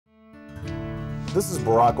This is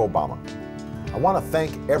Barack Obama. I want to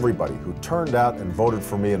thank everybody who turned out and voted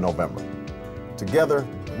for me in November. Together,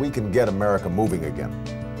 we can get America moving again.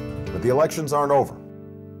 But the elections aren't over.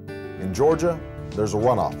 In Georgia, there's a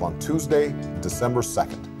runoff on Tuesday, December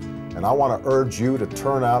 2nd. And I want to urge you to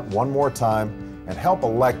turn out one more time and help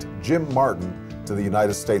elect Jim Martin to the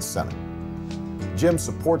United States Senate. Jim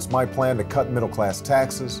supports my plan to cut middle-class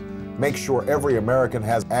taxes, make sure every American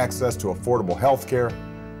has access to affordable health care,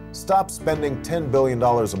 stop spending $10 billion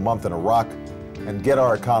a month in Iraq, and get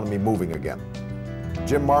our economy moving again.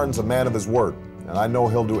 Jim Martin's a man of his word, and I know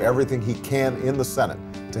he'll do everything he can in the Senate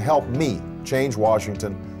to help me change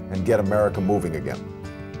Washington and get America moving again.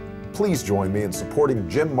 Please join me in supporting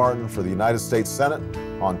Jim Martin for the United States Senate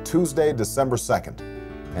on Tuesday, December 2nd,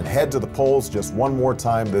 and head to the polls just one more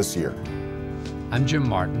time this year. I'm Jim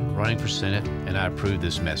Martin, running for Senate, and I approve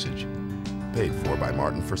this message. Paid for by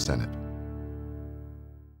Martin for Senate.